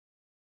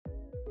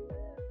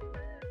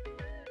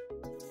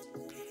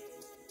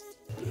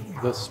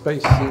the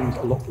space seems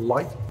a lot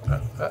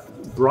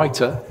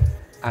brighter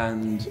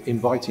and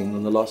inviting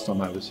than the last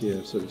time I was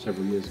here, so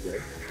several years ago.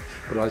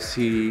 But I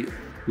see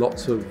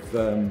lots of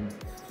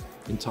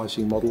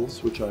enticing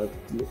models, which I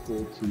look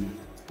forward to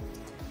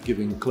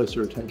giving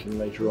closer attention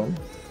later on,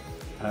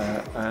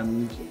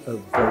 and a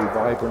very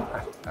vibrant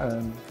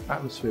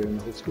atmosphere in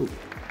the whole school.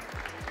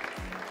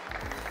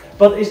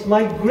 But it's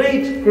my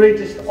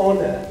greatest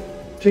honor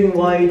to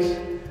invite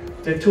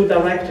the two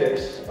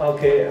directors,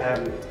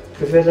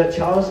 Professor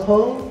Charles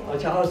Hall.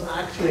 Charles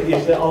actually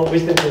is our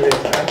wisdom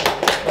director,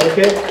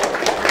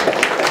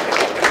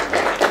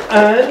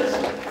 and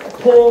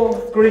Paul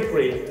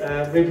Gregory,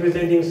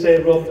 representing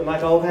St. Rob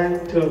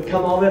McAlpin, to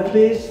come over,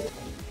 please.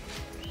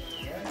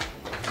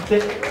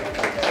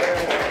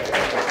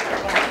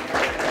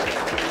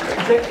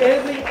 The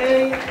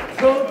AVA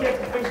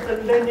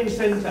project-based learning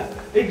center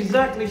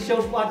exactly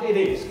shows what it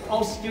is.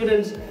 Our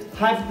students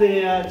have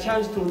the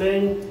chance to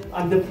learn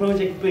under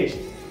project-based.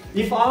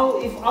 If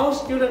our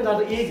students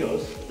are the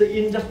eagles, the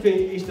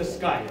industry is the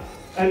sky,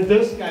 and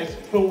those guys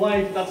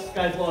provide that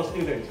sky for our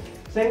students.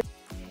 Thank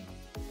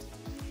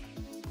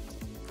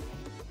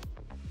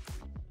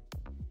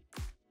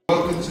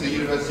Welcome to the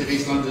University of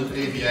East London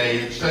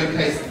AVA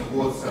Showcase and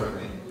Awards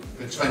Ceremony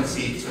for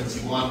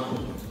 2021.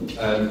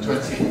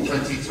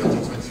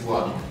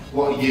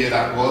 What a year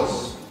that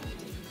was,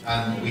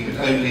 and we can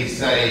only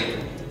say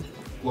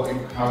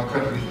how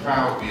incredibly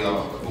proud we are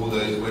of all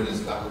those winners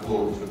of that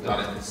award who have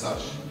done it in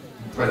such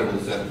incredible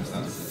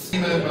circumstances.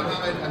 Nima,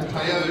 Mohammed and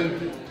Tayo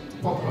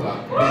Popola.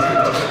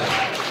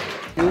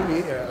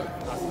 AVA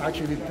has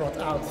actually brought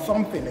out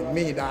something in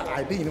me that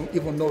I didn't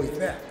even know is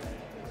there.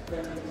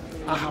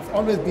 I have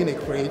always been a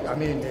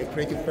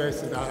creative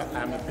person.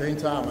 I'm a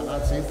painter, I'm an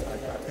artist, I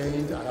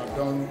paint, I have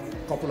done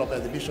a couple of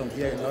exhibitions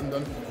here in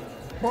London.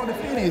 But the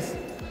thing is,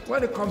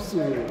 when it comes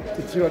to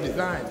interior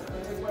design,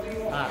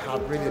 I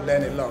have really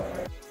learned a lot.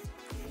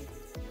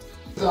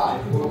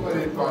 Design, we'll put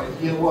in front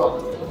of year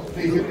one.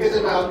 Please give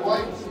Isabel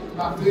White,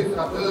 Mahmoud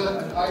Abdullah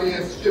and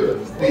Ilya Stewart.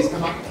 Please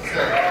come up to stage.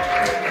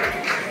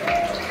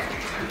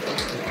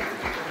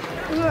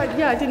 Well,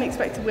 yeah, I didn't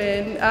expect to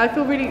win. I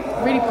feel really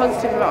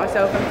positive about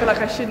myself. I feel like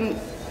I shouldn't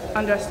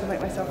underestimate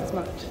myself as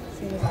much,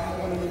 seeing as I have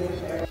won an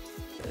award.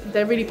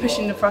 They're really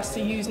pushing for us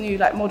to use new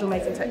model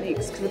making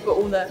techniques, because we've got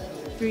all the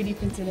 3D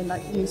printing and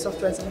new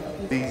softwares and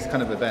everything. These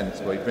kind of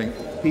events where you bring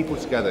people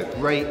together,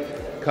 great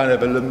kind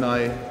of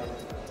alumni,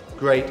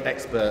 great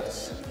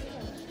experts,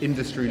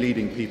 industry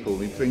leading people,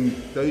 we bring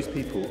those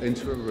people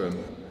into a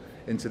room,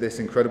 into this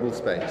incredible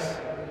space.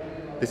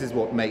 This is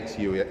what makes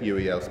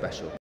UEL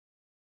special.